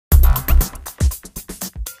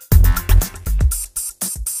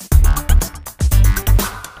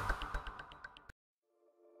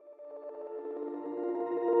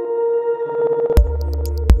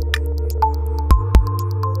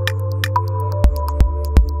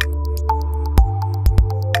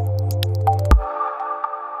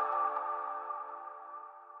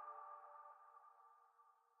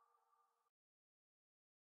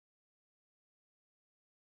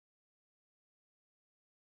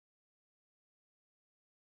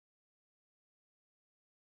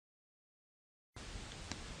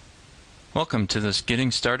Welcome to this Getting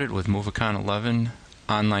Started with Movicon 11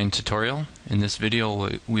 online tutorial. In this video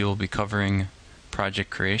we will be covering project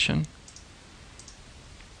creation.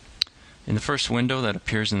 In the first window that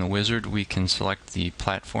appears in the wizard, we can select the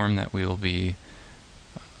platform that we will be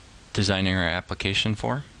designing our application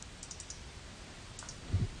for.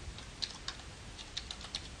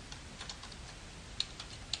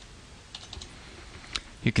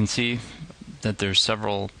 You can see that there's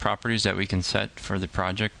several properties that we can set for the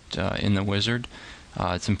project in the wizard.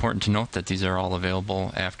 It's important to note that these are all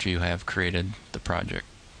available after you have created the project.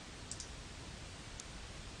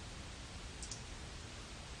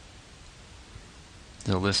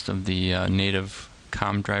 The list of the native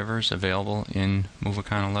COM drivers available in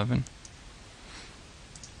Movicon 11.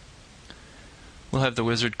 We'll have the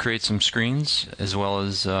wizard create some screens as well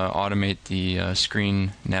as automate the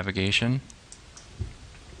screen navigation.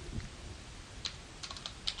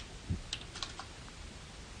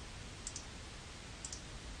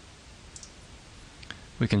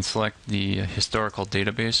 We can select the historical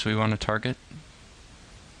database we want to target.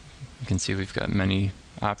 You can see we've got many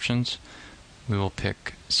options. We will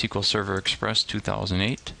pick SQL Server Express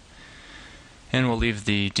 2008, and we'll leave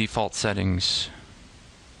the default settings.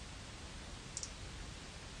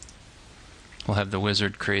 We'll have the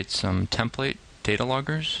wizard create some template data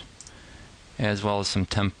loggers as well as some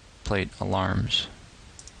template alarms.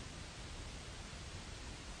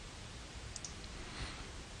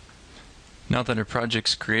 Now that our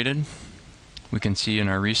project's created, we can see in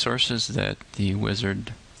our resources that the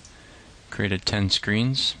wizard created 10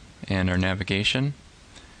 screens and our navigation,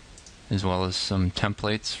 as well as some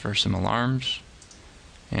templates for some alarms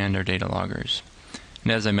and our data loggers.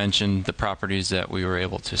 And as I mentioned, the properties that we were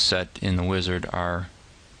able to set in the wizard are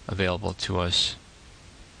available to us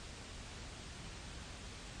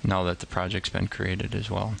now that the project's been created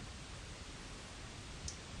as well.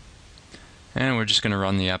 And we're just going to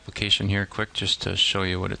run the application here quick just to show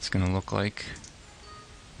you what it's going to look like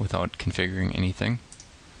without configuring anything.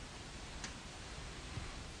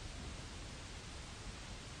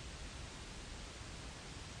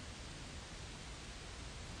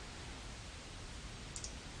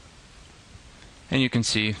 And you can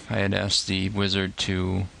see I had asked the wizard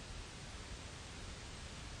to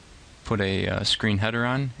put a screen header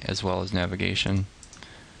on as well as navigation,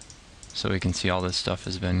 so we can see all this stuff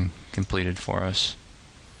has been completed for us.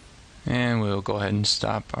 And we'll go ahead and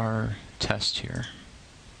stop our test here.